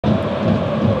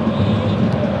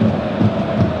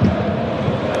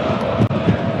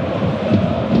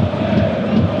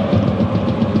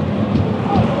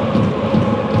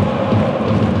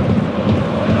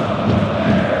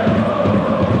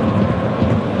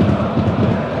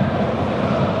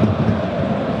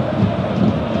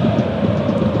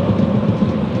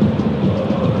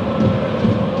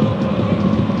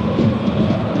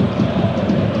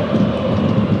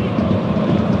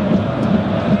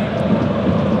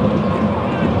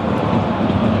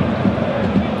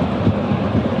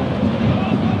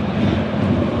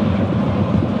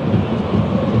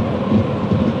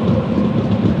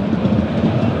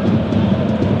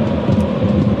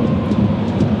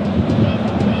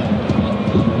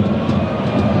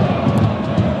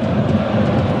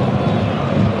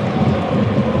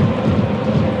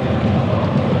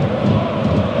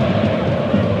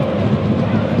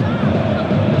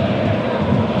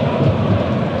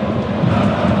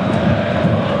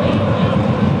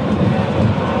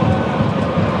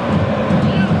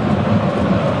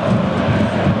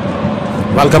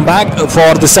Welcome back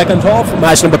for the second half,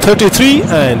 match number 33,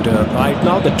 and right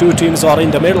now the two teams are in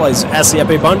the middle. Is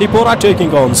SCFA Bandipora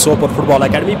taking on Sopore Football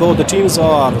Academy. Both the teams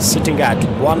are sitting at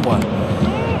 1-1.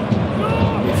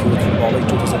 NIFF Football League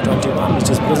 2021,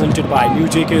 which is presented by New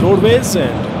JK Roadways,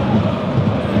 and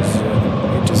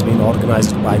it has been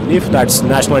organized by NIFF, that's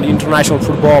National and International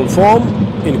Football Forum,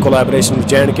 in collaboration with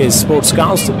JKSC Sports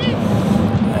Council,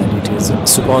 and it is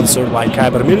sponsored by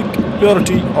Khyber Milk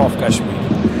Purity of Kashmir.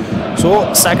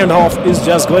 So second half is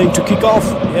just going to kick off.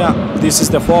 Yeah, this is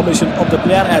the formation of the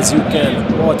player as you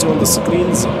can watch on the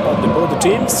screens of both the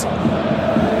teams.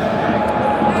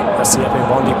 SCFA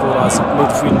Bandipora's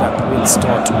midfielder will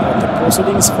start on the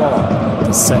proceedings for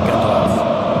the second half.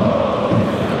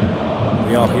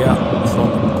 We are here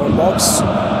from the goal box,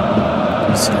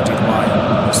 started by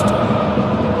Mr.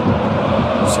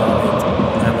 Javed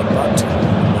Ahmed Butt,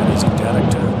 Managing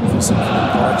Director for Frisk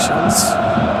Productions.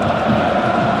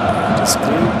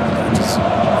 Screen, that is the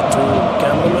two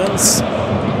cameramen, and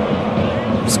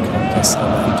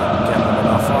cameraman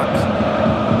Afak,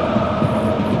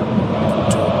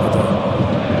 two other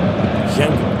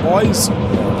young boys who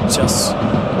are just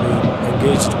being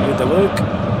engaged with the work.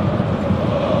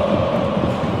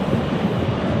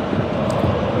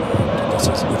 And this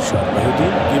is Irshad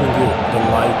Mahudin giving you the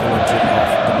live commentary of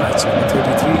the match number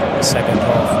 33. The second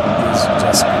half is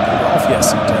just kicking off. Yes,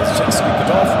 it has just kicked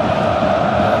it off.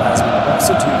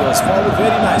 He goes forward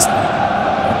very nicely.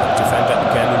 The defender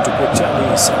came into picture.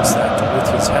 He sends that with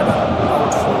his header out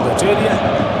from that area.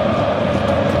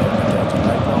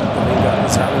 Right now, the winger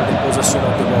is having the possession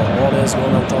of the ball. Ball has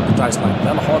gone on top of the touchline.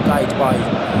 Well hawk-eyed by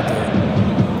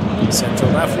the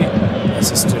central referee,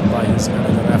 assisted by his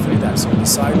another referee that's on the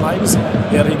sidelines.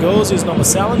 Here he goes. He's number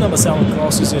 7. Number 7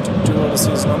 crosses it towards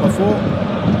his number 4.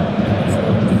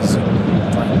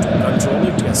 Control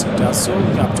it, yes, he does so.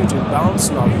 Kept it in bounds.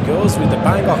 Now he goes with the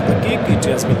bang of the kick. It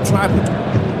has been trapped by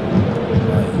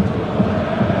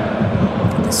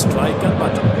the striker,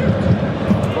 but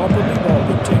probably ball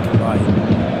being taken by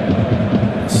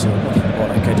Sopore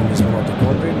Football Academy is one of the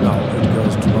goalkeepers. Now it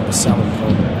goes to number 7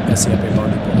 from SCFA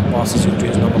Bandipora. Passes it to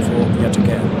his number 4 yet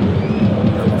again.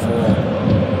 Number 4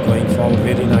 going forward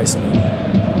very nicely.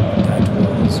 That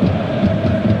was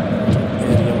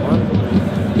area 1.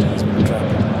 It has been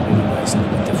trapped with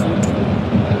the foot by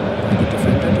the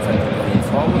defender going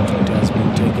forward. It has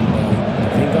been taken by the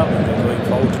winger going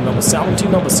forward to number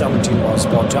 17. Number 17 was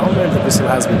brought down and the whistle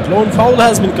has been blown. Foul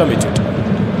has been committed.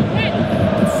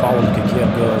 The foul kick here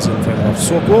goes in favor of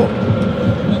Sopore.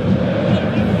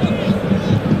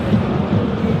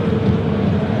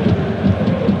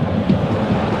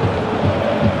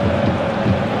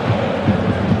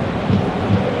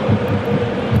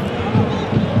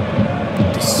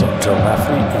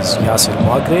 Yasir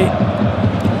Magre,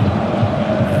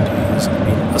 and he has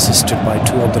been assisted by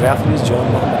two of the referees,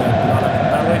 John Mohammed and Bilal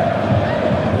Ahmed.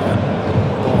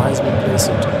 Ball has been placed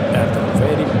at the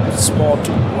very spot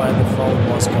where the foul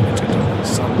was committed.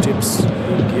 Some tips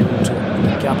being given to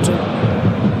the captain.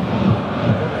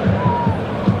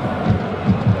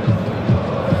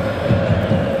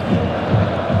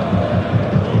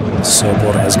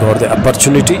 Sopore has got the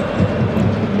opportunity.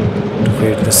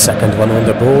 The second one on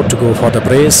the board to go for the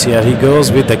brace. Here he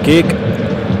goes with the kick,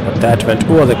 but that went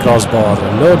over the crossbar.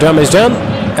 No damage done.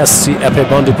 SCFA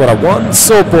Bandipora 1,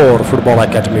 Sopore Football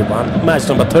Academy 1. Match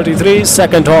number 33.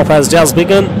 Second half has just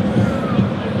begun.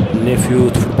 NIFF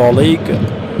Youth Football League,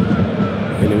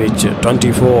 in which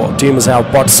 24 teams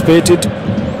have participated.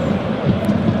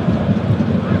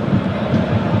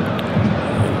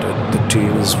 And the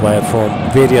teams were from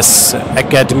various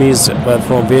academies, were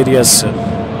from various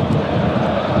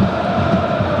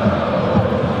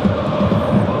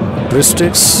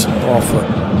districts of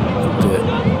the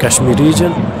Kashmir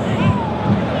region.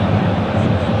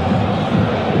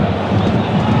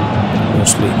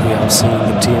 Mostly we have seen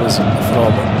the teams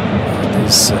from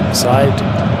this side.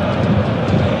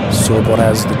 Sopore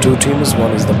has the two teams.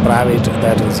 One is the private,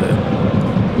 that is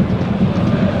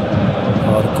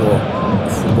Hardcore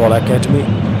Football Academy.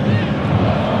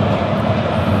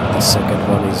 The second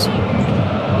one is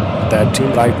that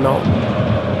team right now.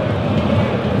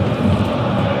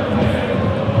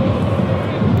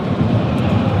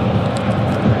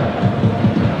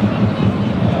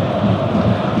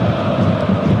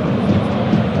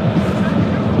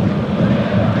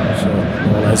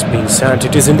 Has been sent.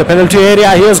 It is in the penalty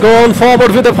area. He has gone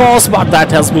forward with the pass, but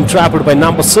that has been trapped by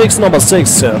number 6. Number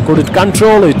 6 couldn't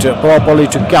control it properly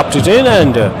to kept it in,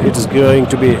 and it is going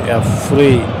to be a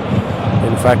free.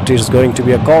 In fact, it is going to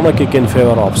be a corner kick in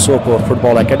favor of Sopore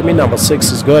Football Academy. Number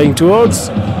 6 is going towards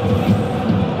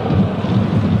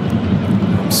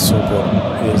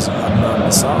Sopore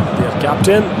their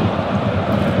captain,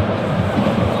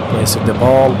 placing the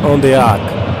ball on the arc.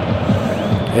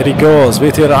 Here he goes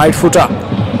with the right footer.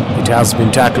 It has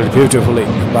been tackled beautifully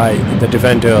by the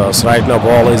defenders. Right now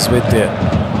ball is with the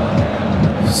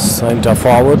centre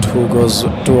forward who goes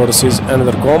towards his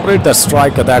another comrade. The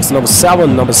striker, that's number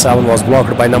 7. Number 7 was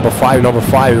blocked by number 5. Number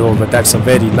 5, but that's a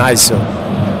very nice,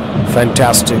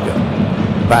 fantastic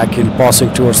backheel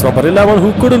passing towards number 11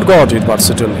 who couldn't got it, but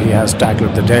still he has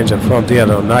tackled the danger from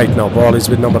there on. Right now ball is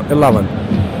with number 11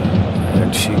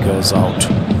 and she goes out.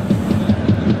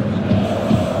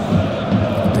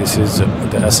 This is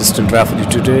the assistant referee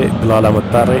today, Bilal Ahmed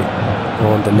Parry,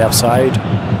 on the left side.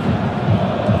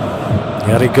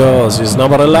 Here he goes, is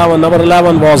number 11. Number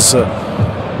 11 was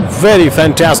very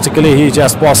fantastically, he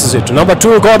just passes it. Number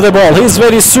 2 got the ball, he's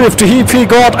very swift. If he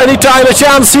got any time a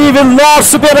chance, he will not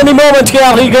spare any moment.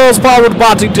 Here he goes forward,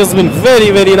 but it has been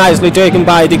very nicely taken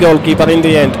by the goalkeeper in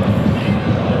the end.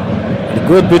 A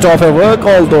good bit of a work,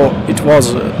 although it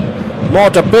was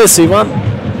not a pacey one.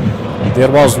 There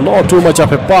was not too much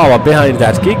of a power behind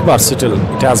that kick, but still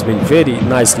it has been very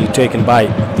nicely taken by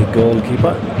the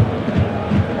goalkeeper.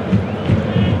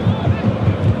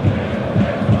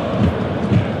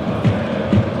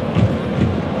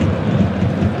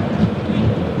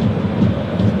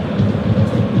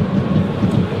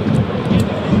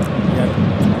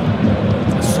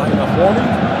 A sign of warning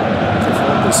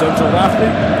from the central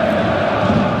referee.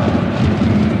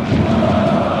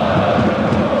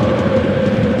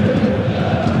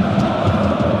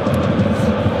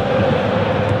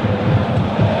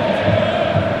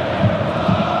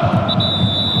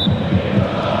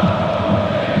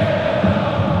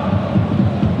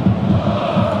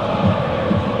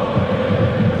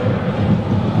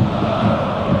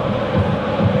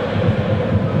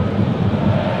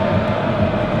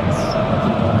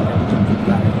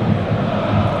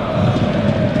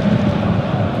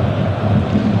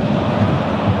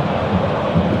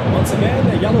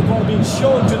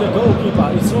 Shown to the goalkeeper,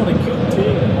 it's not a good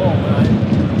thing. Oh man,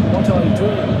 what are you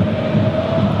doing?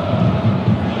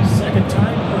 Second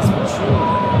time he's been shown.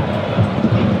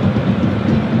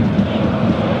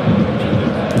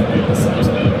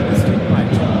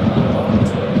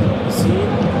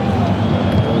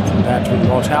 That will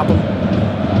not happen.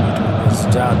 It is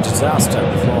a disaster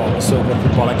for Sopore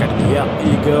Football Academy. Yeah,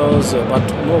 he goes, but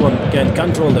no one can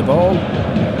control the ball.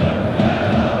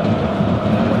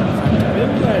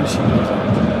 And she goes out.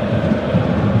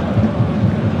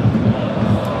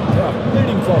 They are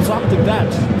waiting for something that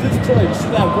this trade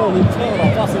should have gone in favor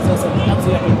of us as an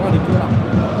SCFA Bandipora.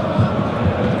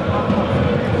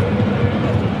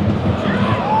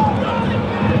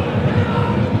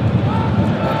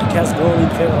 But it has gone in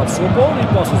favor of Sopore. It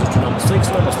passes it to number 6.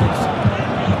 Number 6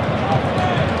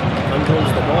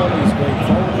 controls the ball. He's going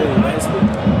forward very nicely.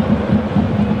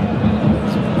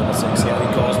 Number 6, here he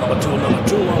goes. Number 2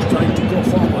 was trying to go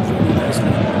forward very nicely.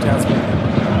 It has been.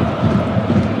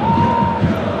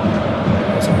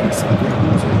 So it's a good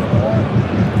moves in the ball.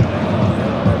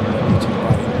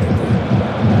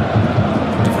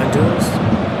 Defenders.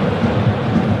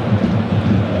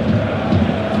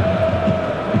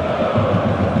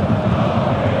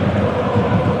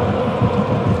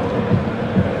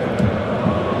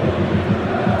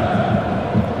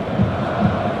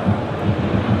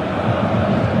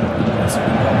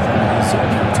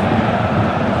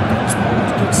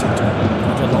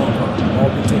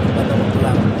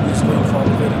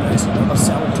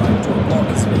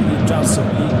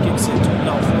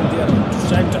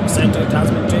 Center, it has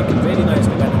been taken very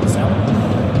nicely by number 7.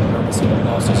 Number 7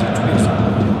 losses it to his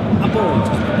opponent,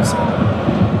 number 7.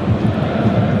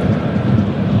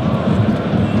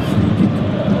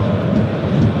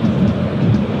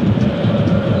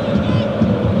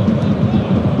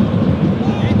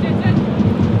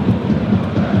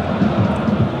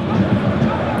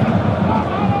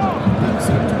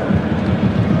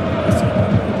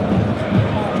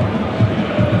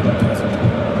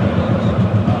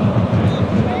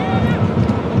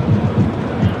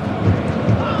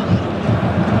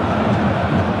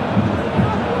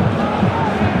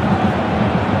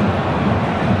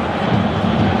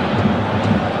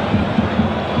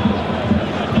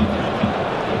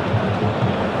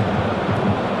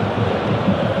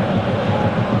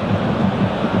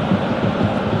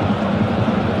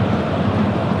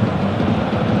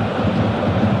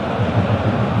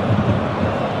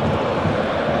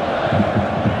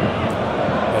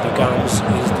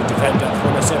 Is the defender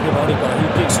from SCFA Bandipora. He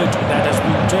kicks it. That has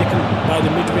been taken by the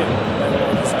midway.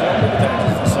 That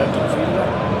is the central fielder.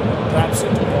 Grabs it.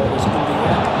 The ball is in the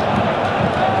air.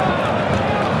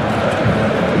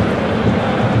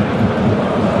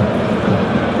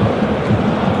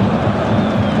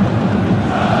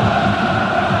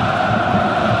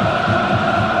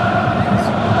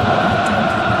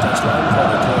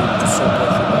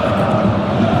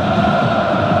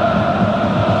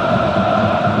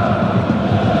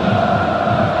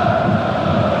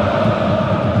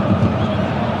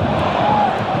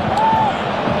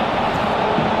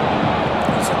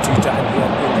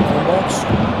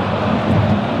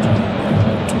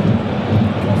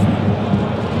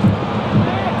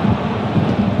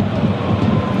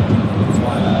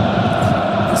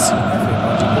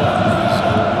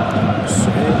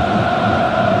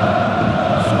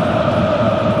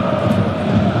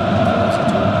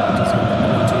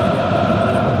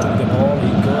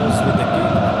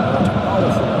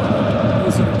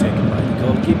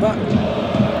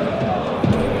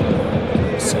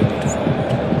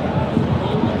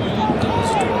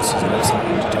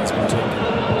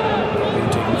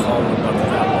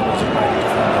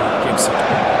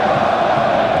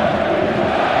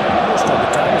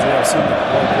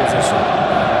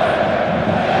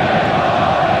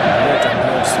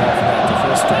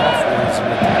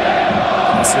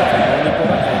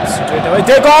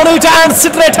 take on it and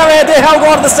straight away they have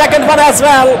got the second one as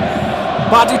well.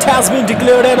 But it has been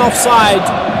declared an offside.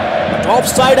 But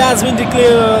offside has been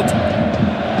declared.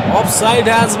 Offside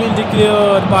has been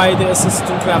declared by the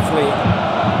assistant referee.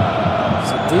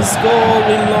 So this goal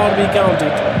will not be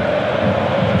counted.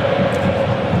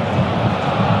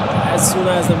 As soon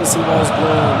as the whistle was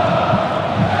blown,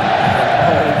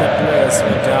 all the players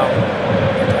went down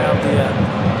and have their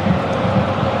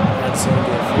hands on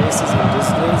their faces in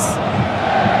disgrace.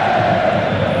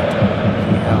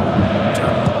 We have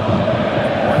done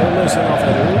a violation of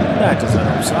a rule. That is an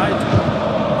offside.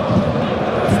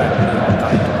 Perfectly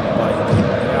outside by the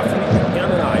referee. Again,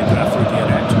 an eye referee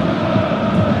there at.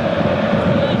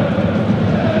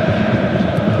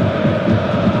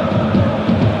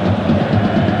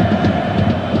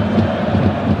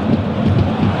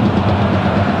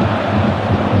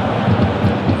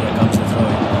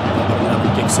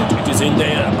 It is in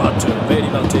there, but very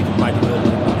well taken by the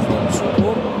goalkeeper from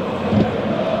Sopore.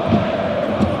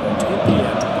 But in the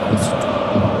end,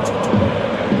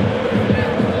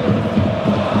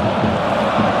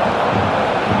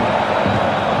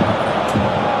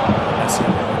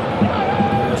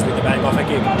 with the bang of a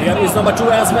kick. There is number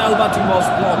 2 as well, but he was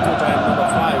blocked at number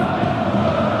 5.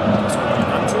 So he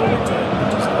controlled it.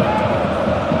 It is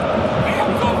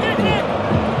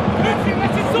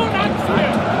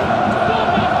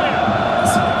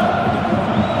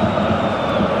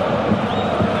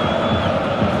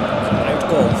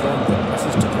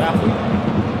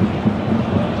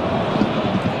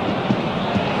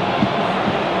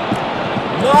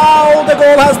now the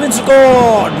goal has been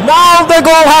scored. Now the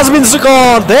goal has been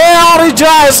scored. They are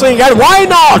rejoicing, and why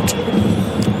not?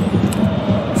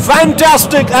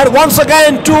 Fantastic. And once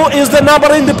again 2 is the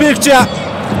number in the picture.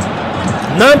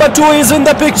 Number 2 is in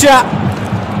the picture.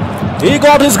 He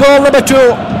got his goal number 2.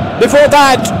 Before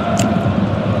that,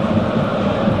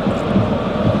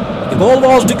 the goal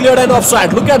was declared an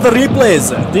offside. Look at the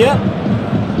replays there.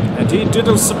 And he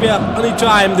didn't spare any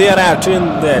time there at in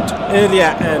that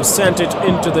area and sent it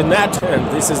into the net. And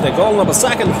this is the goal number 2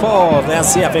 for the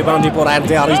SCFA Bandipora, and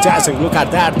they are rejoicing. Look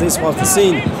at that. This was the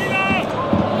scene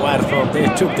where from they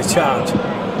took the charge.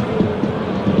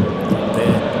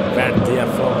 They went there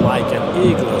from like an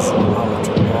eagles out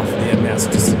of their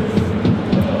nests.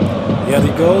 Here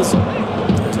he goes.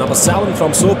 It's number 7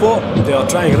 from Sopore. They are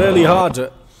trying really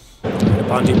hard.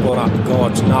 Bandipora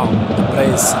got now the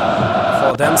praise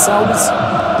for themselves.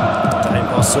 Time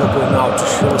for Sopore now to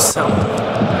show some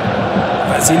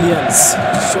resilience,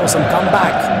 to show some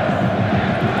comeback.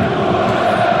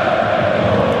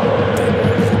 They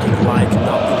were looking like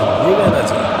now new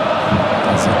energy.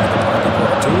 That's the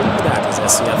Bandipora team. That is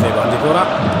SCFA Bandipora,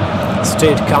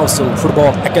 State Council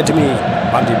Football Academy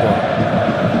Bandipora.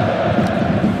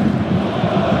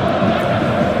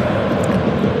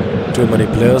 Too many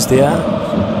players there.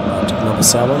 Number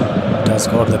 7 has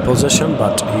got the possession,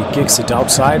 but he kicks it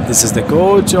outside. This is the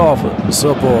coach of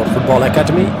Sopore Football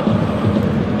Academy.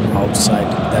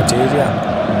 Outside that area,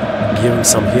 giving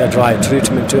some hair-dry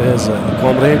treatment to his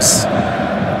comrades,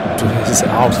 to his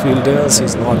outfielders.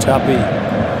 He's not happy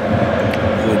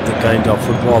with the kind of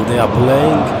football they are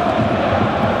playing.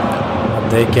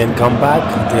 They can come back.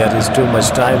 There is too much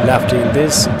time left in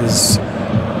this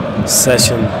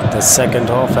session. The second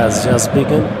half has just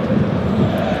begun.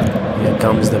 Here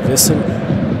comes the whistle.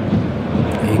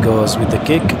 He goes with the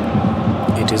kick.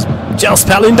 It is just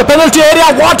fell in the penalty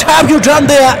area. What have you done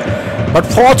there? But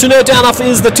fortunate enough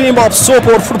is the team of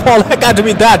Sopore Football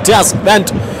Academy that just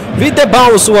went with the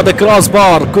bounce over the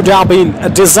crossbar. Could have been a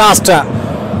disaster.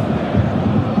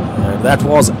 And that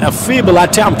was a feeble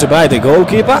attempt by the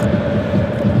goalkeeper.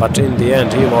 But in the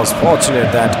end, he was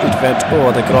fortunate that it went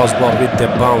over the crossbar with the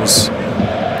bounce.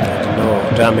 And no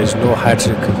damage, no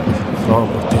hat-trick from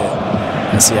the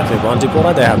SCFA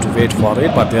Bandipora. They have to wait for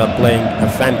it, but they are playing a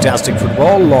fantastic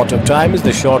football. A lot of times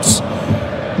the shots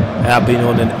have been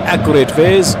on an accurate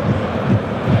ways.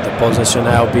 The possession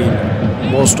have been,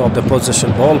 most of the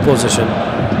possession, ball possession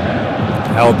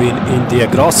have been in their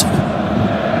grasp.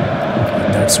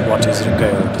 That's what is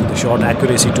required. The shot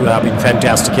accuracy to have been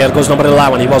fantastic. Here goes number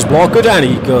 11. He was blocked and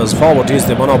he goes forward. He's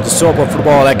the one of the Sopore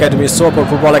Football Academy. Sopore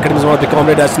Football Academy is one of the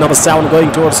comrade. That's number 7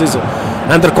 going towards his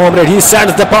another comrade. He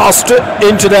sends the pass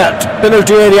into that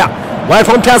penalty area. Wide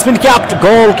front has been capped.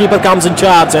 Goalkeeper comes in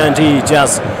charge and he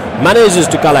just manages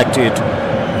to collect it.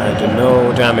 And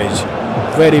no damage.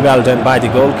 Very well done by the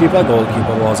goalkeeper.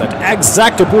 Goalkeeper was at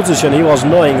exact position. He was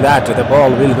knowing that the ball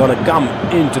will gonna come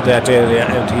into that area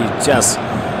and he just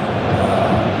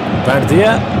went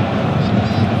there.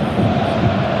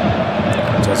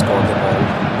 Just got the ball.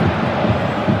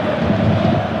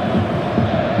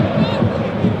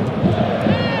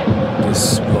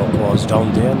 down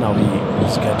there. Now he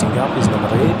is getting up. He's number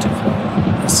 8 from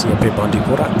SCFA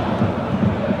Bandipora.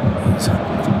 He's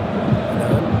 11.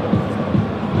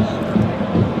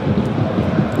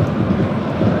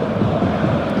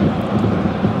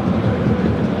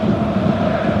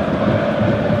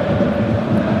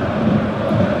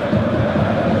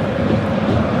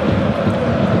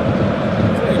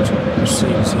 Great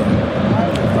scenes here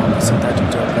from the synthetic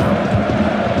turf ground.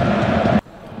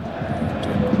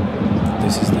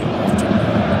 This is the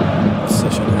afternoon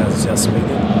session has just begun.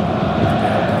 They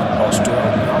have gone past 12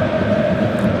 now.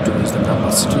 2 is the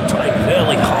number, still trying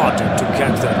really hard to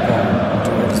catch that ball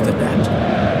towards the net.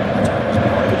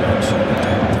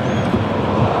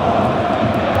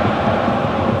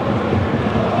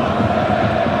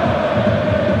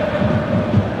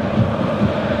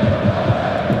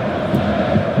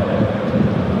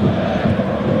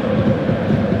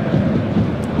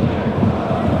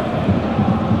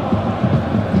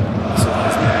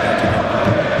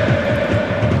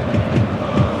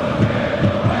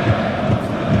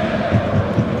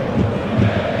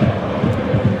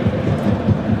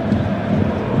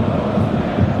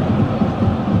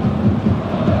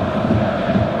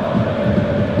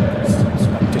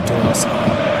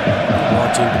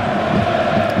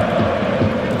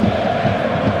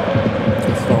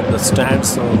 From the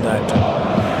stands on that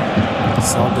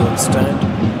southern stand.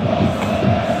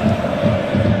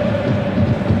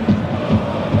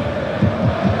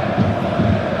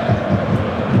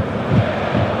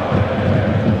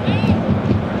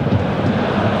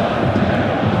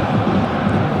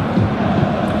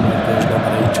 There's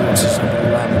number 8 towards number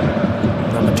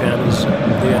 11. Number 10 is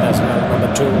there as well.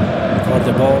 Number 2 for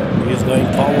the ball. He is going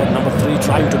forward. Number 3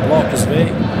 trying to block his way.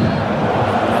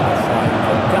 Number 5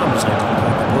 now comes into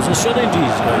the position and he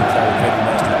is going forward very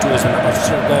nicely. 2 is number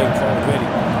still going forward very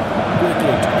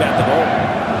quickly to get the ball.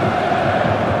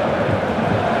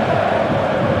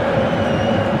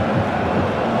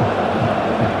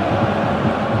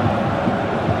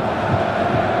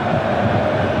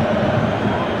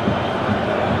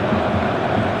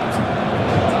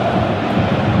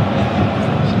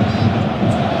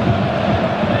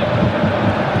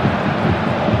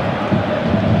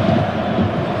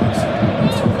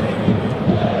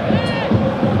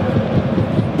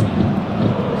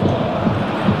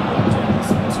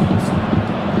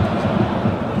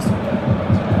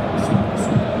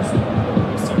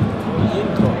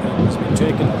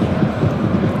 Taken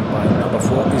by number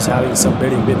 4 is having some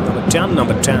bidding with number 10.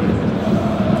 Number 10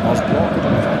 was blocked. In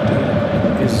fact,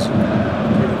 he is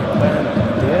getting a ban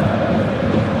there.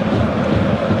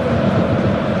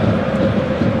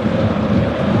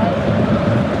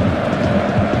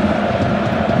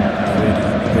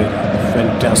 Very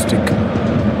fantastic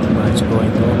match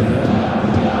going on here.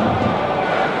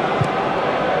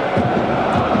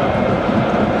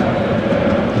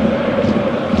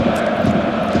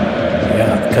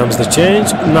 Comes the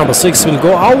change. Number 6 will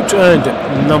go out and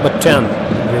number 10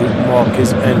 will mark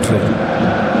his entry.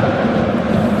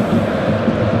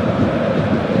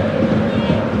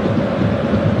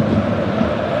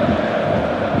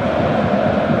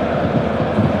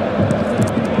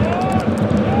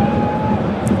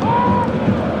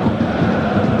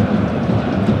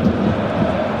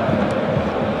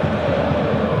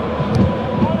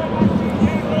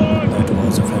 That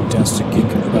was a fantastic kick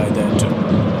by that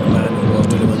man who was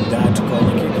delivering that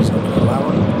corner kick. Is number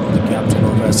 11, the captain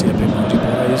of SCFA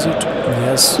Bandipora, is it?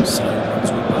 Yes, sign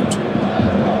 1-2.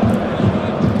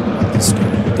 This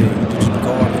time they didn't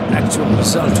call the actual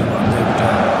result what they would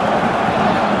have.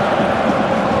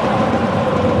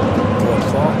 What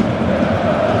for?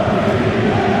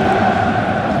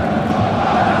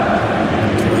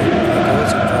 Here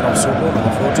goes in front of Sopore,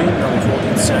 number 14, number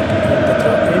 14 sent in the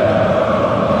throw in.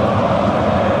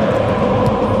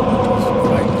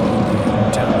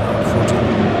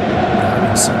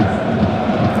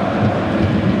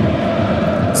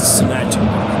 Snatching it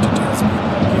has been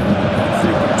given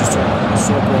frequent to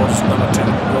Sopore. Number 10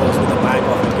 goes with a bang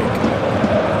of a kick.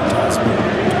 It has been,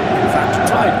 in fact,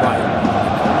 tried by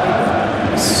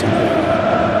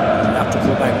after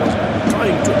the back was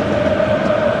trying to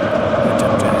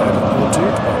attempt to head onto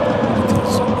it, but it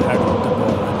is head on the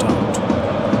ball went out.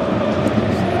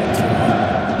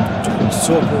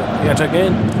 Sopore yet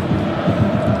again.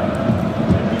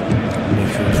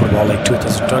 Football League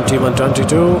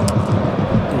 2021-22,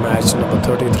 match number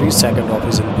 33, second half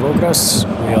is in progress.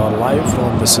 We are live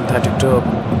from the synthetic turf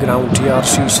ground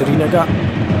TRC Srinagar. The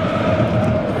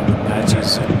match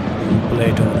is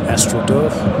played on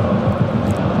AstroTurf.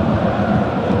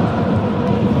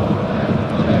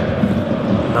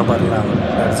 number 11.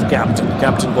 That's the captain. The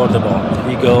captain got the ball.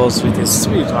 He goes with his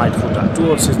sweet right foot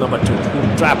towards his number 2,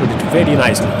 who trapped it very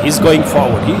nicely. He's going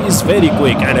forward. He is very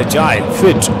quick and agile,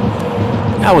 fit.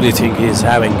 How do you think he is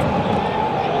having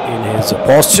in his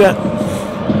posture?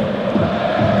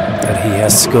 And he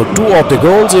has scored 2 of the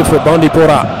goals. If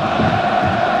Bandipora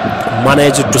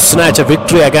managed to snatch a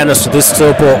victory against this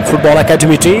Sopore Football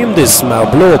Academy team, this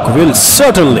bloke will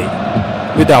certainly,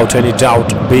 without any doubt,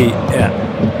 be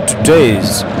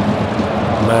today's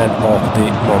man of the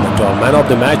moment, or man of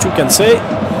the match, you can say.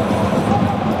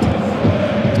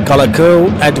 Color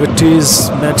Code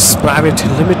Advertisements Private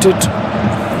Limited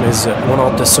is one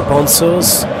of the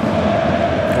sponsors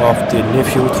of the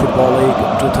NIFF Youth Football League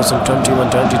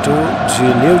 2021-22.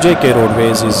 New JK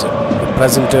Roadways is the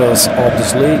presenters of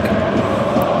this league,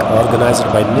 organized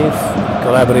by NIFF in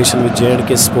collaboration with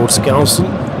JKSC Sports Council.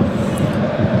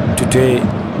 Today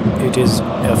it is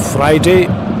a Friday,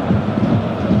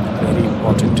 very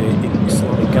important day in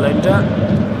Islamic calendar.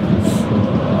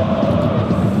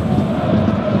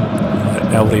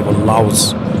 Everyone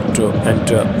loves to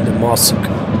enter the mosque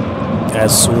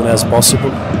as soon as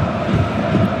possible.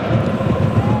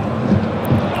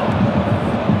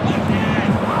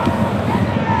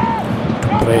 To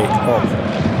pray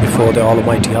before the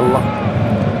Almighty Allah,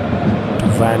 to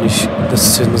vanish the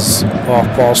sins of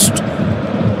past.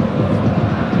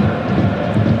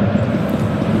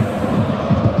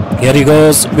 Here he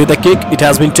goes with the kick. It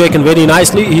has been taken very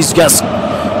nicely. He's just,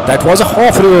 that was a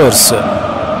half reverse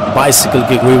bicycle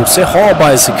kick, we would say half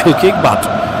bicycle kick, but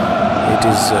it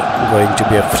is going to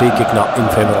be a free kick now in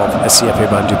favor of SCFA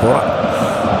Bandipora.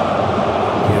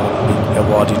 Being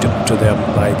awarded to them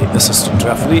by the assistant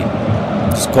referee.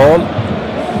 Call.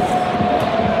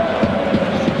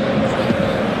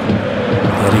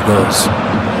 There he goes.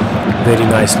 Very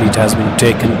nicely it has been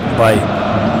taken by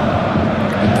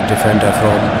the defender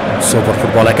from Sopore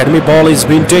Football Academy. Ball is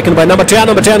being taken by number 10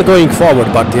 going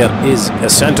forward, but there is a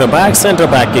centre back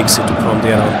kicks it from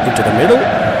there on into the middle.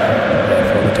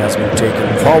 It has been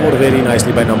taken forward very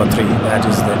nicely by number 3. That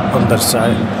is the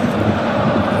underside.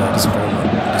 That is from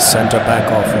the centre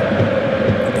back of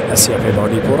the SCFA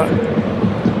Bandipora.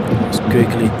 It's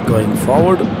quickly going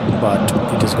forward, but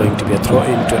it is going to be a throw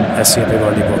into SCFA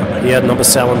Bandipora. Here number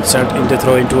 7 sent in the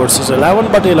throw in towards his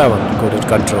 11, but 11 couldn't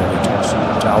control it.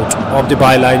 Out of the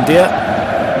byline there.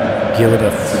 Give it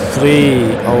a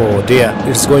free. Oh dear,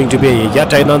 it's going to be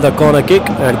yet another corner kick,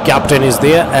 and captain is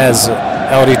there as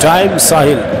every time.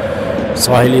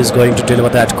 Sahil is going to deliver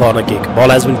that corner kick. Ball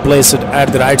has been placed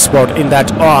at the right spot in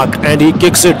that arc, and he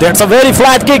kicks it. That's a very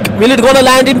flat kick. Will it gonna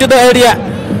land into the area?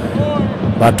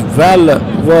 But well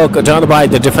work done by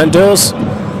the defenders.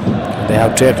 They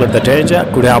have tackled the danger.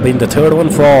 Could have been the third one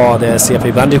for the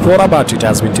SCFA Bandipora, but it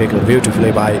has been taken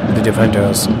beautifully by the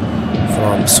defenders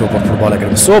from Sopore Football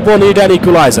Academy. Sopore need an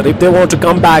equalizer if they want to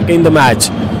come back in the match.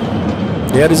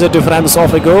 There is a difference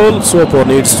of a goal. Sopore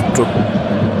needs to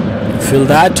fill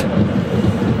that,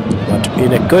 but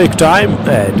in a quick time,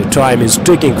 and the time is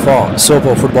ticking for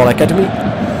Sopore Football Academy.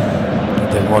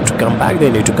 If they want to come back, they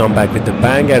need to come back with the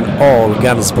bang and all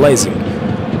guns blazing.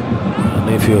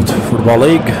 NIFF Youth Football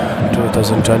League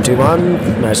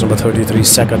 2021, match number 33,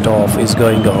 second off is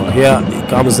going on. Here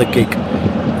comes the kick.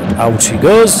 Out he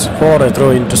goes for a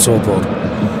throw into Sopore.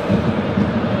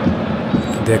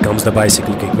 There comes the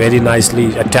bicycle kick. Very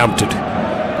nicely attempted.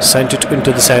 Sent it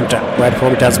into the center. Right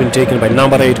from it has been taken by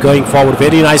number 8. Going forward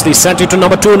very nicely. Sent it to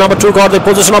number 2. Number 2 got the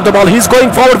position of the ball. He's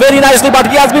going forward very nicely, but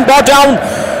he has been brought down.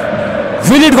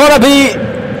 Will it gonna be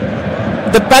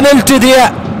the penalty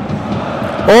there?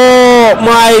 Oh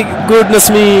my goodness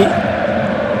me.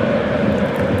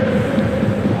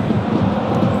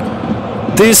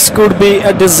 This could be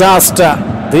a disaster.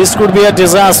 This could be a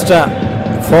disaster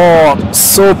for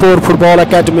Sopore Football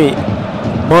Academy.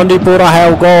 Bandipora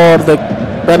have got the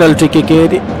penalty kick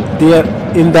area there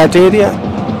in that area.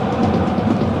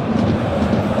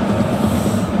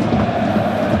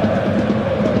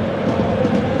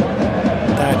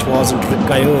 That wasn't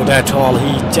Coyote at all.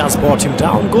 He just brought him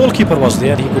down. Goalkeeper was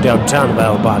there. He could have done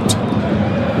well, but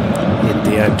in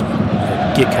the end,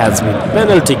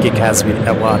 penalty kick has been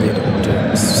awarded to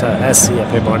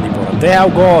SCFA Bandipora. They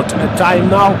have got a time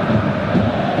now.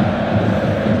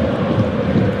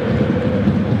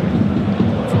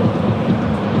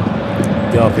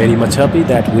 They are very much happy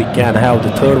that we can have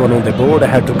the third one on the board. A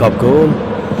hat-to-cup goal.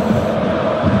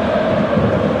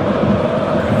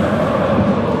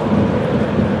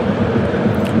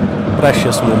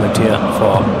 Precious moment here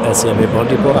for SCFA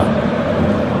Bandipora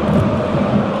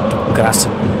to grasp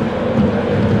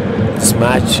this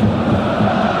match.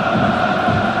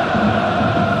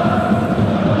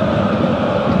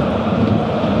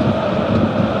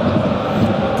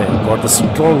 the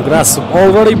strong grasp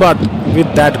already, but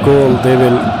with that goal they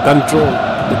will control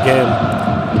the game.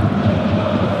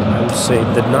 I would say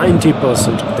the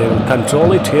 90% they will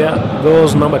control it. Here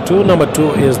goes number 2. Number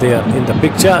 2 is there in the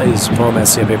picture, is from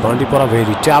SCFA Bandipora,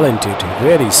 very talented,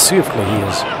 very swiftly he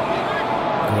is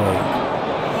going.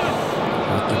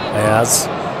 As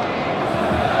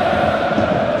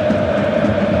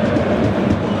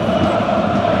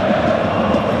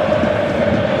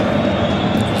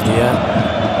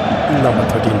number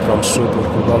 13 from Sopore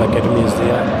Football Academy is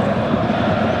there.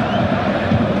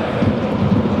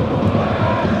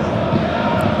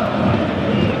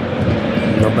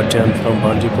 Number 10 from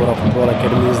Bandipora Football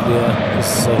Academy is there.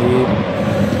 Sahib.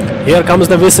 Here comes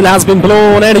the whistle, has been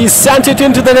blown, and he sent it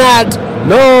into the net.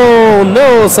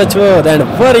 No such word. And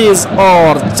worries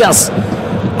are just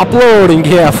applauding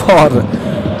here for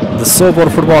the Sopore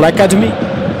Football Academy.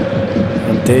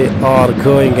 And they are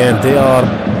going and they are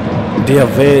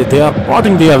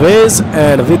parting their ways,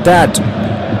 and with that,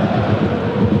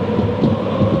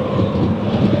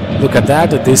 look at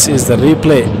that, this is the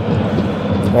replay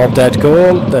of that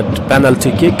goal, that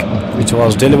penalty kick which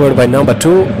was delivered by number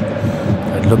 2,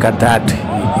 and look at that,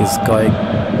 he is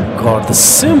got the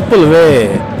simple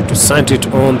way to send it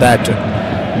on that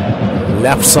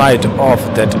left side of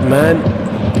that man,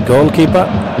 the goalkeeper.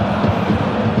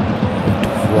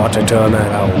 What a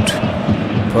turnaround.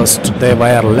 First they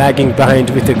were lagging behind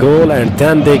with a goal, and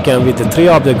then they came with the 3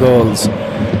 of the goals,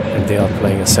 and they are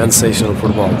playing a sensational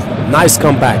football. Nice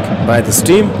comeback by this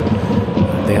team.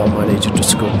 They have managed to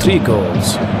score 3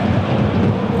 goals.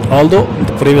 Although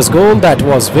the previous goal, that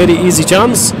was very easy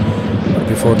chance, but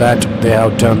before that they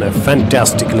have done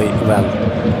fantastically well.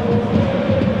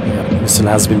 Whistle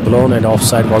has been blown and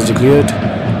offside was declared.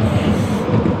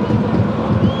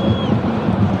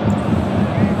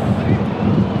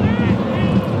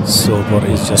 Sopore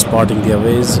is just parting their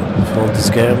ways from this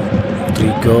game.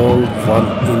 3 goals, 1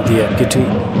 in their kitty.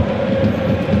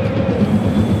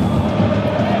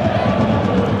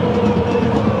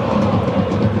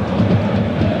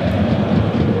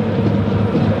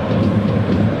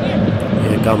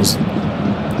 Here comes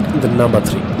the number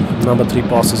 3. Number 3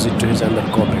 passes it to his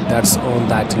undercover. That's on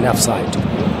that left side.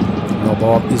 Now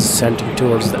ball is sent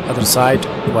towards the other side.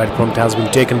 Wide prompt has been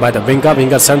taken by the winger.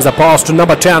 Winger sends the pass to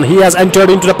number 10. He has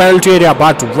entered into the penalty area,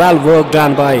 but well work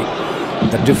done by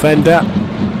the defender.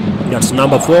 That's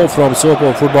number 4 from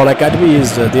Sopore Football Academy. He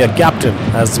is their captain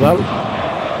as well,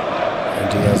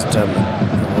 and he has done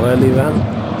really well.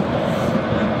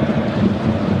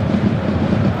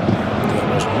 There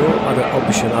was no other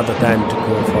option other than to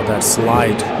go for that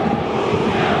slide,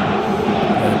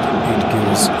 and it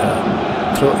gives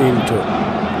throw into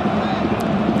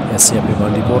SCFA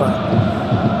Bandipora.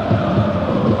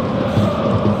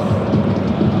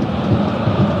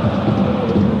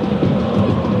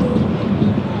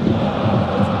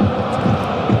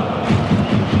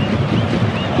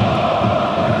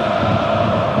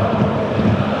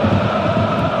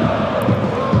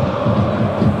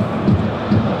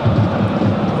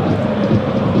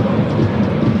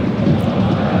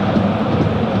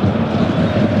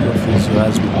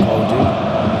 Has been called in.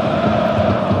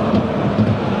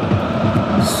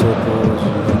 Suppose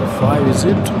number 5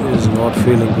 is not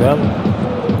feeling well.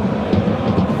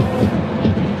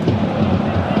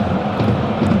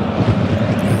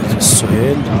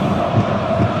 Suhail.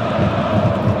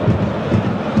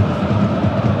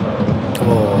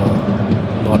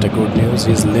 Oh, not a good news.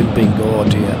 He's limping. Oh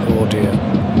dear, oh dear.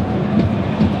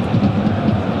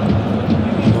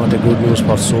 Not a good news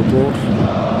for Sopore.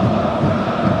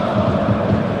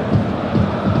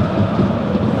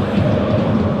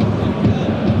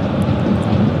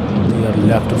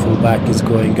 Left fullback is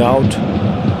going out.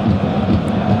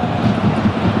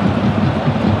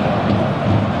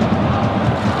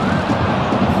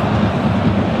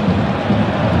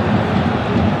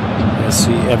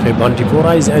 SCFA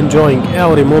Bandipora is enjoying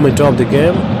every moment of the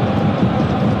game.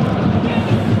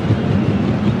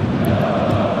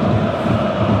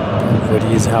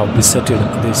 Referees have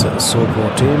besetted this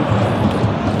Sopore team.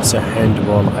 And it's a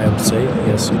handball, I would say.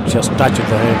 Yes, it just touched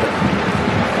the hand.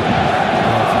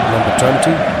 Number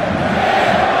 20.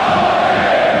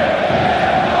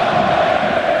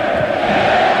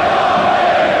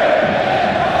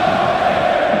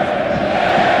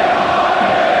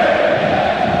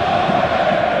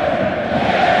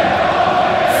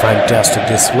 Fantastic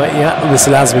display. Yeah,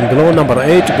 whistle has been blown. Number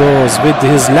 8 goes with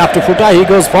his left footer. He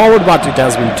goes forward, but it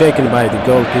has been taken by the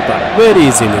goalkeeper very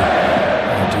easily.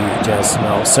 He just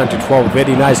now sent it forward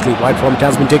very nicely. Wide from it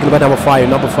has been taken by number 5.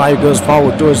 Number 5 goes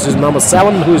forward towards his number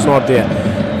 7, who is not there.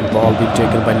 The ball being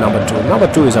taken by number 2. Number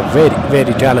 2 is a very,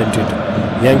 very talented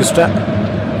youngster.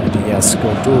 And he has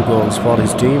scored 2 goals for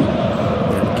his team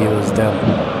and gives them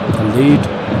the lead.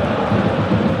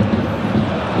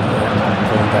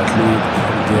 From that lead,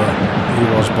 he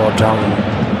was brought down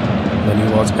when he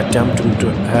was attempting to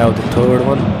have the 3rd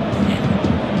one.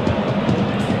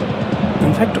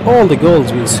 In fact, all the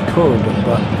goals we scored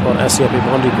for SCFA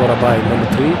Bandipora by number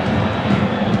 3.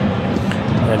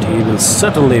 And he will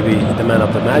certainly be the man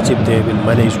of the match if they will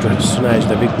manage to snatch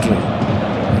the victory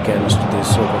against the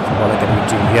Sopore Football Academy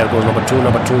team. Here goes number 2.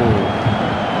 Number 2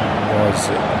 was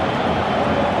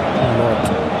not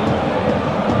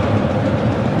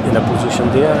in a position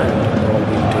there, and ball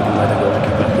being taken by the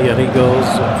goalkeeper. Here he goes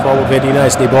forward very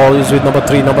nicely. Ball is with number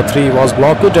 3. Number 3 was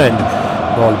blocked and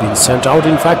ball being sent out.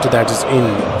 In fact, that is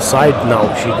inside.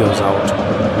 Now she goes out.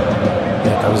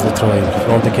 Here comes the throw in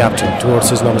from the captain towards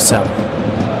his number 7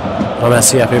 from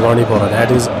SCFA Bandipora.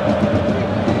 That is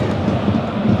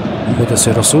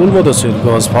Mudassir Rasool. Mudassir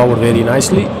goes forward very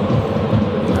nicely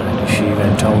and she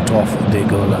went out of the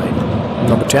goal line.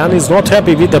 Number 10 is not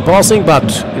happy with the passing,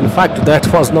 but in fact that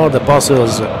was not the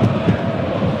passer's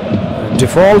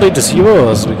default. It is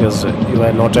yours because you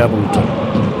were not able to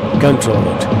control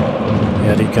it.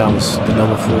 Here he comes, the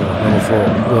number 4. Number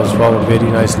 4 goes forward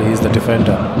very nicely. He is the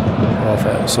defender of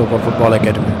Sopore Football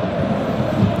Academy.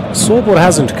 Sopore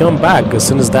hasn't come back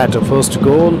since that first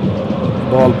goal.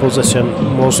 Ball possession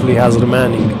mostly has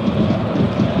remaining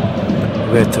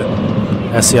with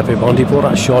SCFA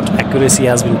Bandipora. Shot accuracy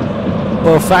has been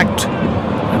perfect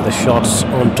and the shots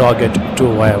on target too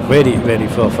were very, very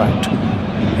perfect.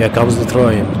 Here comes the throw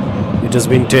in. It has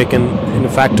been taken in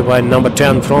fact by number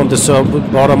 10 from the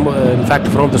bottom,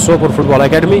 from the Sopore Football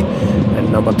Academy, and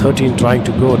number 13 trying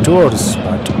to go towards,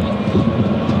 but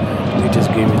it is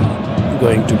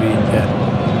going to be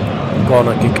a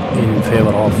corner kick in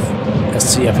favor of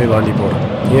SCFA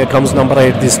Bandipora. Here comes number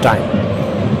 8 this time.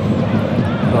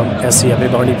 From SCFA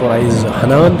Bandipora is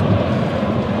Hanan.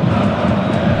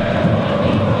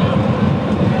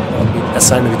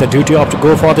 Assigned with the duty of to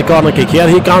go for the corner kick. Here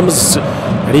he comes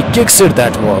and he kicks it.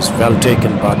 That was well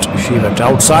taken, but she went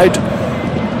outside.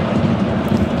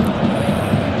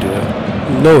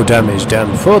 And, no damage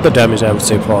done. Further damage, I would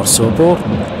say, for Sopore.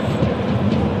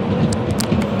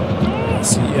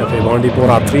 SCFA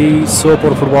Bandipora 3,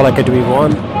 Sopore Football Academy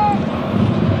 1.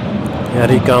 Here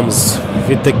he comes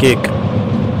with the kick.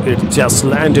 It just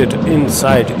landed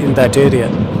inside in that area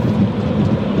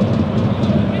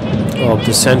of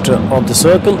the center of the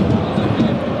circle.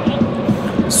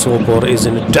 Sopore is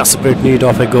in desperate need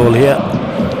of a goal here,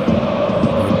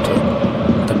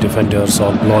 but the defenders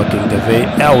are blocking the way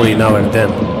every now and then.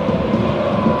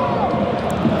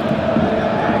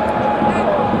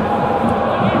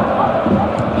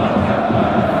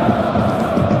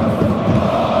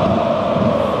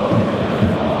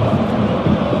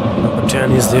 Number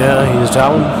 10 is there, he is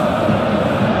down.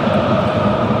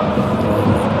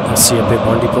 SCFA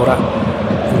Bandipora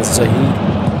is Zahir.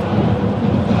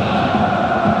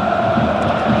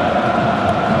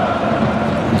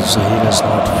 Zahir is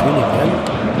not feeling well,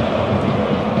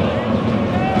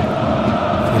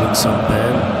 feeling some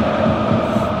pain.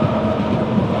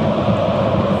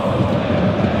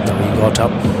 Now he got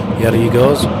up. Here he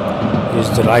goes. He's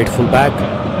the right full back,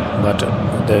 but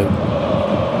the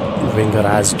winger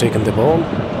has taken the ball.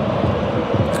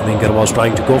 The winger was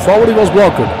trying to go forward. He was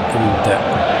blocked in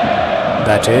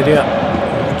that area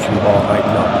which you are right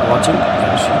now watching,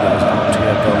 and she goes out.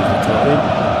 Here comes the throw in.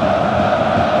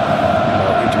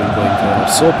 Now it will go in favor of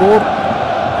Sopore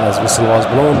as whistle was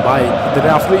blown by the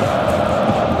referee.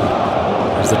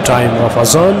 It's the time of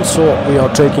Azan, so we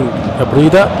are taking a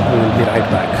breather. We will be right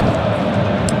back.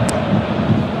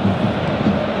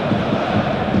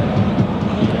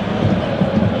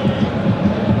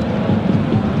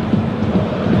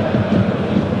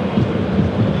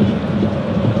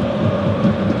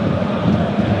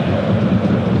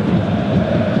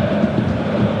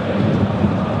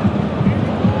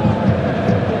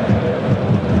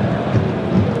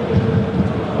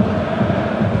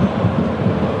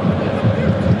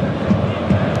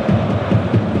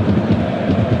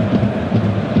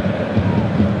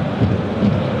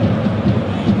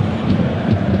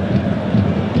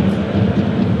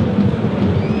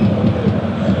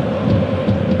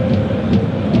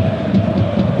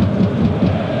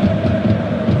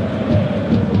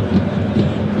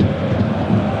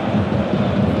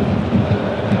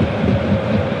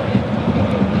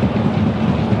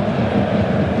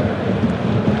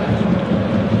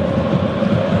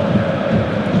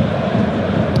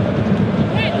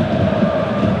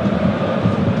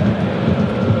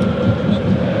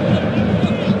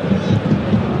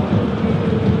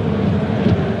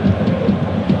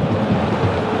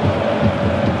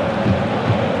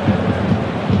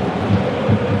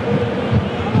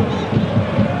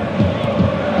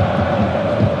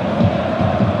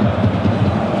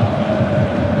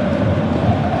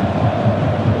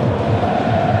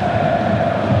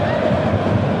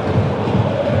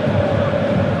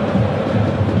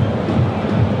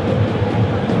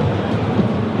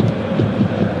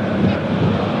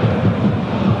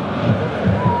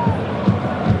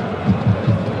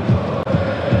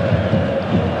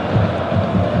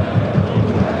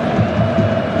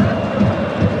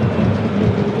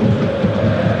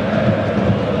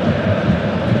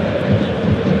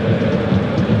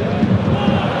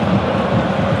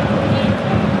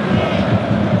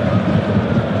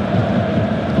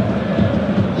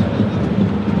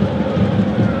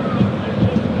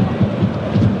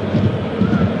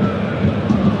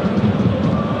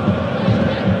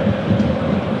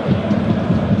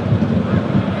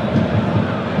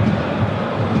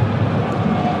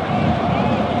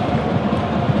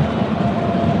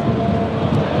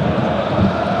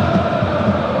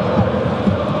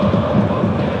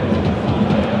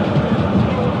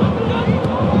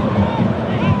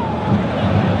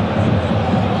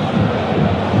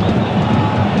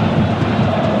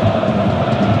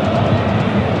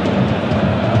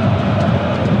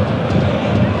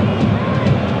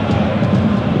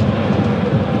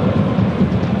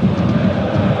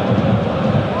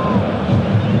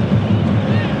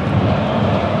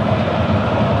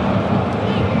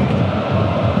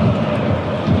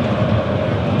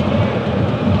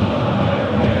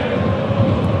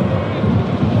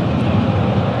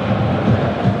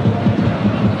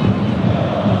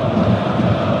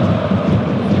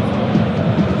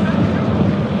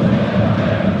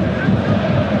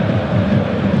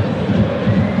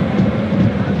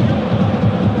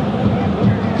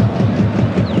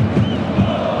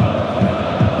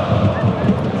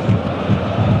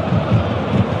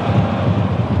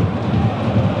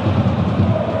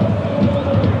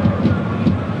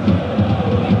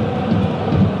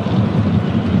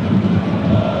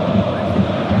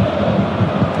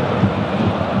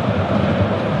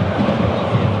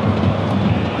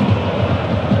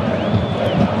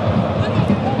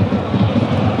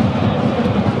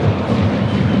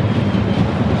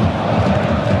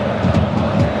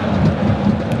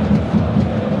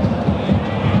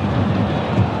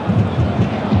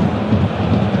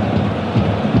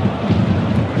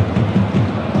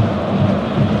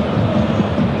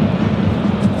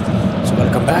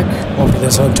 back after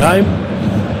this on time.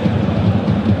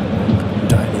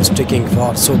 Time is ticking for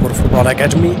Sopore Football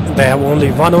Academy. They have only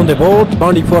one on the board.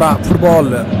 Bandipora Football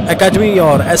Academy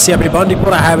or SCFA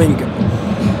Bandipora having 3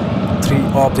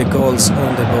 of the goals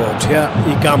on the board. Here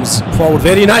he comes forward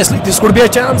very nicely. This could be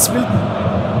a chance.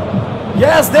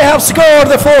 Yes, they have scored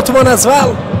the 4th one as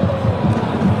well.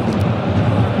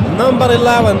 Number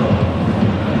 11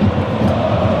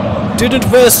 didn't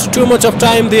waste too much of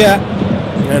time there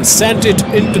and sent it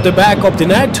into the back of the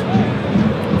net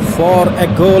for a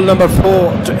goal number 4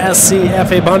 to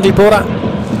SCFA Bandipora.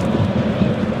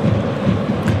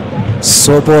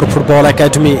 Sopore Football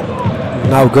Academy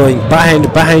now going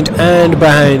behind and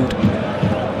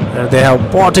they have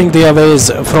parting their ways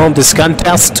from this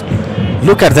contest.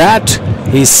 Look at that.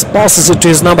 He passes it to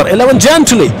his number 11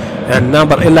 gently, and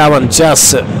number 11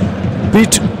 just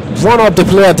beat one of the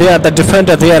player there, the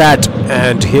defender there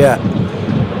and here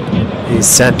he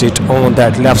sent it on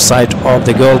that left side of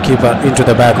the goalkeeper into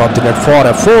the back of the net for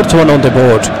a 4th one on the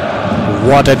board.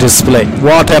 What a display,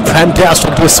 what a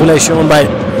fantastic display shown by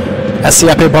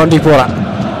SCFA Bandipora.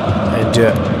 And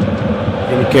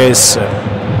in case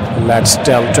let's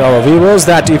tell to our viewers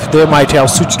that if they might have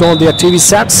switched on their TV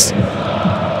sets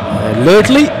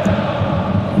lately,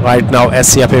 right now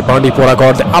SCFA Bandipora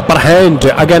got the upper hand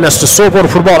against Sopore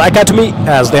Football Academy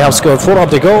as they have scored 4 of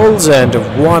the goals and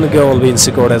 1 goal being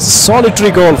scored as a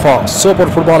solitary goal for Sopore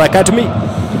Football Academy.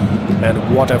 And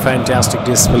what a fantastic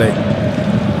display.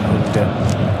 And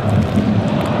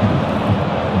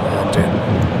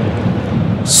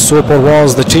Sopore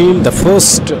was the team, the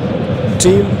first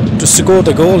team to score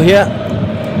the goal here.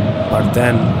 But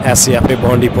then SCFA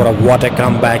Bandipora, what a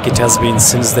comeback it has been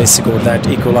since they scored that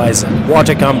equalizer. What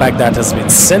a comeback that has been.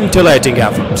 Scintillating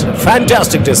effort.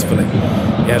 Fantastic display.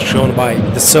 As shown by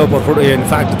the Sopore Football. In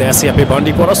fact, the SCFA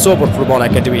Bandipora Sopore Football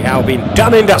Academy have been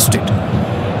done and dusted.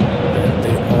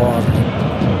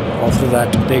 After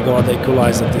that, they got the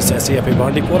equalizer. This SCFA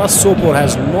Bandipora. Sopore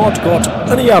has not got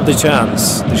any of the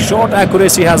chance. The shot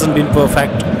accuracy hasn't been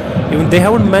perfect. Even they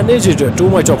haven't managed too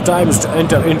much of times to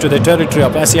enter into the territory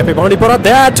of SCFA Bandipora.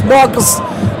 That marks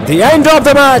the end of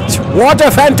the match. What a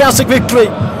fantastic victory.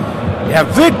 A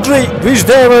victory which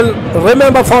they will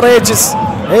remember for ages.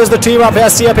 Here's the team of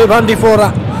SCFA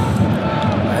Bandipora.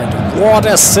 And what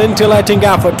a scintillating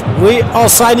effort. We are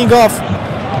signing off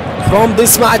from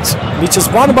this match, which is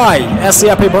won by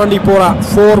SCFA Bandipora.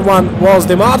 4-1 was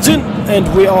the margin, and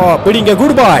we are bidding a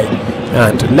goodbye.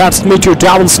 And let's meet you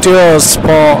downstairs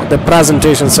for the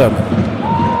presentation ceremony.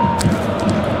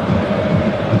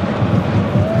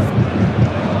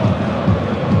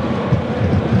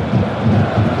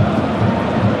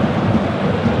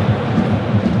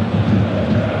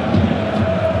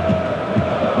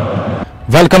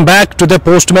 Welcome back to the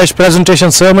post-match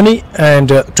presentation ceremony, and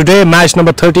today match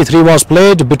number 33 was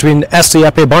played between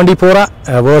SCFA Bandipora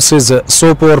versus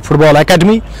Sopore Football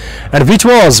Academy, and which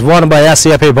was won by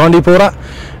SCFA Bandipora.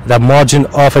 The margin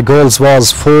of goals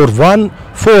was 4-1.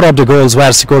 4 of the goals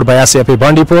were scored by SCFA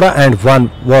Bandipora and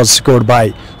 1 was scored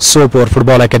by Sopore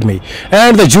Football Academy.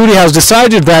 And the jury has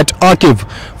decided that Akib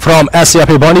from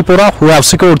SCFA Bandipora, who have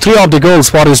scored 3 of the goals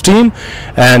for his team,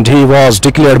 and he was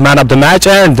declared man of the match,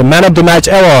 and the man of the match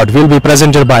award will be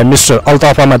presented by Mr.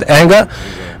 Altaf Ahmed Anga,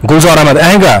 Gulzar Ahmed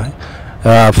Anga,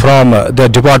 from the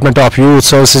Department of Youth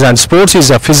Services and Sports. He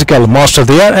is a physical master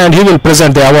there, and he will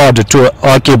present the award to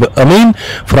Akib Amin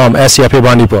from SCFA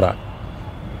Bandipora.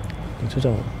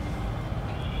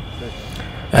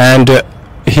 And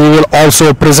he will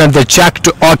also present the check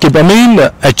to Akib Amin,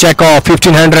 a check of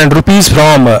 1500 rupees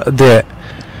from the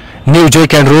new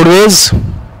JKSC Roadways.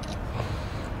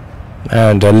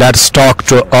 And let's talk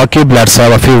to Akib. Let's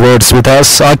have a few words with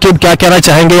us. Akib, क्या कहना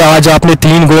चाहेंगे? आज आपने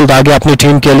 3 गोल दागे अपनी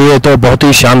team के लिए, तो बहुत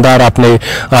ही शानदार आपने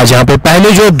आज यहाँ पे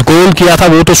पहले जो गोल किया था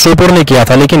वो तो सोपोर ने किया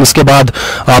था, लेकिन इसके बाद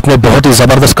आपने बहुत ही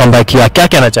जबरदस्त कमबैक किया. क्या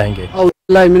कहना चाहेंगे?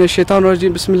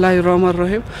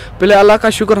 बिस्मिल्लाहिर्रहमानिर्रहीम. पहले अल्लाह का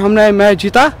शुक्र, हमने मैच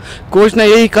जीता. कोच ने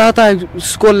यही कहा था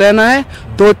स्कोर लेना है,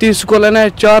 2-3 स्कोर लेना है,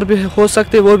 4 भी हो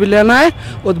सकते वो भी लेना है,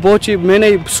 और बहुत ही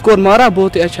मैंने स्कोर मारा,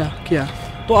 बहुत ही अच्छा किया.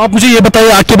 तो आप मुझे ये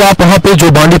बताइए आकिब, आप वहाँ पे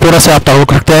जो बांडीपोरा से आप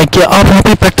ताल्लुक रखते हैं, कि आप वहाँ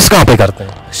पे प्रैक्टिस कहाँ पे करते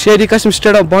हैं? शेरी कस्म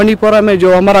स्टेडियम बांडीपोरा में.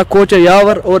 जो हमारा कोच है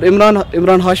यावर और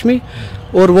इमरान हाशमी,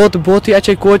 और वो तो बहुत ही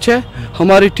अच्छे कोच है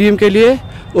हमारी टीम के लिए,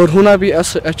 और होना भी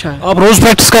अच्छा है. आप रोज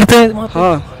प्रैक्टिस करते हैं?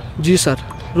 हाँ जी सर,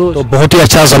 रोज. तो बहुत ही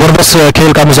अच्छा जबरदस्त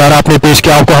खेल का मुजाहरा आपने पेश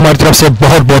किया. आपको हमारी तरफ से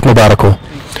बहुत बहुत मुबारक हो.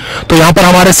 तो यहाँ पर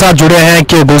हमारे साथ जुड़े हैं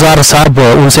कि गुलजार साहब,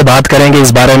 उनसे बात करेंगे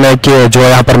इस बारे में कि जो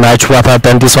यहाँ पर मैच हुआ था,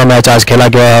 35वां मैच आज खेला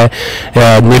गया है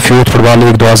निफ यूथ फुटबॉल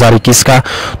लीग 2021 का।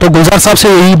 तो गुलजार साहब से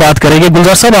यही बात करेंगे।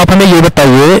 गुलजार साहब, आप हमें ये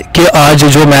बताइए कि आज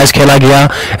जो मैच खेला गया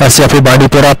SCFA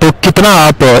बांडीपोरा, तो कितना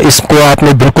आप इसको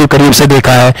आपने बिल्कुल करीब से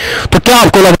देखा है, तो क्या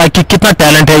आपको लगा कि कितना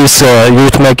टैलेंट है इस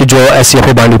यूथ में कि जो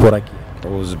SCFA बांडीपोरा की?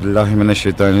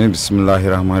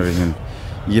 बिस्मिल्लाहिर्रहमानिर्रहीम।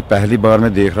 ये पहली बार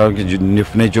मैं देख रहा हूँ कि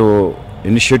निफ ने जो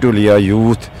इनिशिएटिव लिया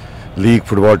यूथ लीग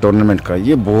फुटबॉल टूर्नामेंट का,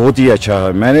 ये बहुत ही अच्छा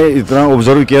है। मैंने इतना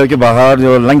ऑब्जर्व किया कि बाहर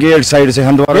जो लंगेट साइड से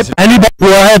हंदवारा से पहली बार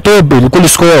हुआ है, तो बिल्कुल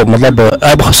इसको मतलब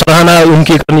अब सराहना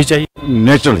उनकी करनी चाहिए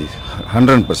नेचुरली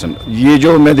 100%। ये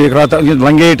जो मैं देख रहा था,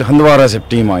 लंगेट हंदवारा से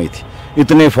टीम आई थी,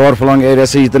 इतने फॉर फ्लॉन्ग एरिया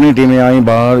से इतनी टीमें आई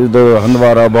बाहर,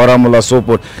 हंदवारा, बारामूला,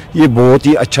 सोपोर। ये बहुत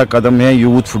ही अच्छा कदम है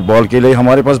यूथ फुटबॉल के लिए।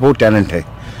 हमारे पास बहुत टैलेंट है,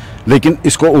 लेकिन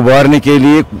इसको उभारने के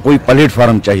लिए कोई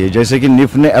प्लेटफार्म चाहिए, जैसे कि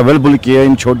निफ ने अवेलेबल किया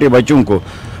इन छोटे बच्चों को।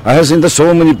 I have seen the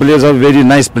so many players are very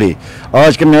nice play.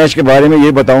 आज के मैच के बारे में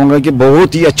ये बताऊंगा कि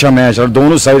बहुत ही अच्छा मैच और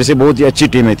दोनों साइड से बहुत ही अच्छी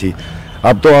टीमें थी।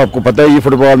 अब तो आपको पता है ये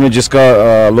फुटबॉल में जिसका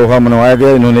लोहा मनवाया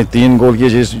गया, इन्होंने 3 गोल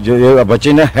किए, जो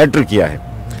बच्चे ने हैट्रिक किया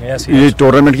है। ये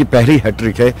टूर्नामेंट की पहली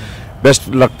हैट्रिक है। Best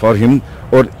luck for him.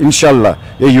 और इंशाल्लाह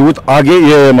ये यूथ आगे,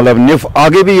 ये मतलब निफ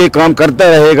आगे भी ये काम करता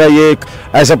रहेगा। ये एक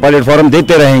ऐसा प्लेटफॉर्म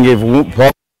देते रहेंगे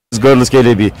गर्ल्स के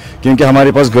लिए भी, क्योंकि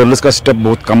हमारे पास गर्ल्स का स्टेप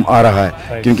बहुत कम आ रहा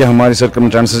है, क्योंकि हमारी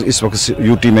सर्कमस्टेंसेस इस वक्त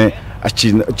यूटी में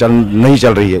अच्छी नहीं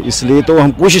चल रही है। इसलिए तो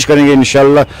हम कोशिश करेंगे,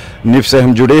 इंशाल्लाह निफ से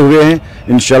हम जुड़े हुए हैं,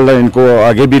 इंशाल्लाह इनको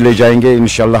आगे भी ले जाएंगे,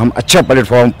 इंशाल्लाह हम अच्छा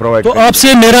प्लेटफॉर्म प्रोवाइड। तो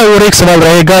आपसे मेरा और एक सवाल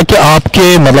रहेगा कि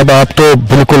आपके मतलब आप तो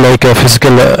बिल्कुल एक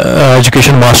फिजिकल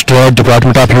एजुकेशन मास्टर है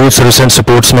department of youth service and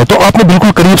sports में, तो आपने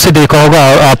बिल्कुल करीब से देखा होगा,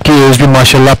 आपकी एज भी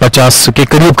माशाल्लाह 50 के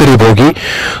करीब होगी,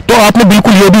 तो आपने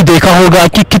बिल्कुल ये भी देखा होगा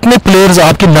कि कितने प्लेयर्स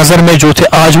आपकी नजर में जो थे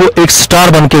आज वो एक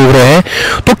स्टार बन के उभरे हैं,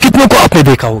 तो कितनों को आपने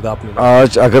देखा होगा? आपने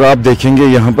आज अगर आप देखेंगे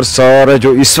यहाँ पर सारा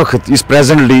जो इस वक्त इस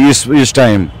प्रेजेंटली इस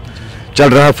टाइम चल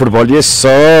रहा है फुटबॉल, ये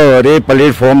सारे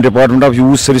platform department of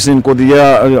youth service इनको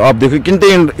दिया। आप देखो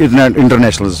कितने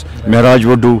इंटरनेशनल्स, महराज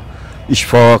वड्डू,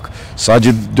 इशफाक,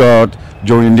 साजिद डॉट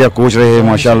जो इंडिया कोच रहे हैं,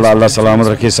 माशाल्लाह, अल्लाह सलामत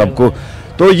रखे सबको।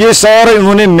 तो ये सारे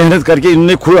इन्होंने मेहनत करके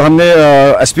इनने खुद, हमने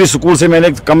SP स्कूल से मैंने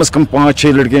कम से कम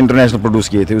 5-6 लड़के इंटरनेशनल प्रोड्यूस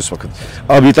किए थे उस वक्त।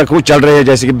 अभी तक वो चल रहे हैं,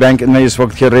 जैसे कि बैंक में इस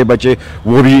वक्त खेल रहे बच्चे,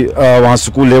 वो भी वहाँ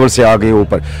स्कूल लेवल से आ गए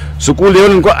ऊपर। स्कूल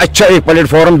लेवल उनको अच्छा एक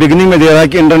प्लेटफॉर्म बिगनिंग में दे रहा है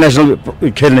कि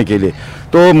इंटरनेशनल खेलने के लिए।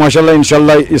 तो माशाल्लाह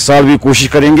इंशाल्लाह इस साल भी कोशिश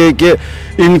करेंगे कि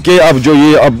इनके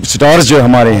अब स्टार्स जो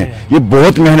हमारे हैं, ये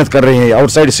बहुत मेहनत कर रहे हैं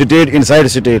आउटसाइड स्टेट, इनसाइड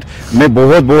स्टेट। मैं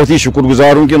बहुत ही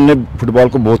शुक्रगुजार हूँ कि उन्होंने फुटबॉल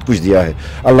को बहुत कुछ दिया है।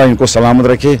 अल्लाह इनको सलामत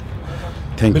रखे।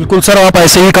 बिल्कुल सर, आप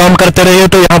ऐसे ही काम करते रहिए।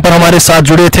 तो यहाँ पर हमारे साथ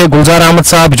जुड़े थे गुलजार अहमद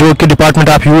साहब, जो कि department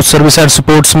of youth service and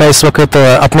sports में इस वक्त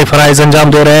अपने फराइज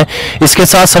अंजाम दे रहे हैं। इसके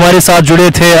साथ हमारे साथ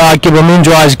जुड़े थे आकिब अमीन,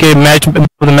 जो आज के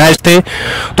मैच थे।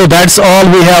 तो that's all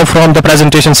we have from the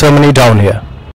presentation ceremony down here.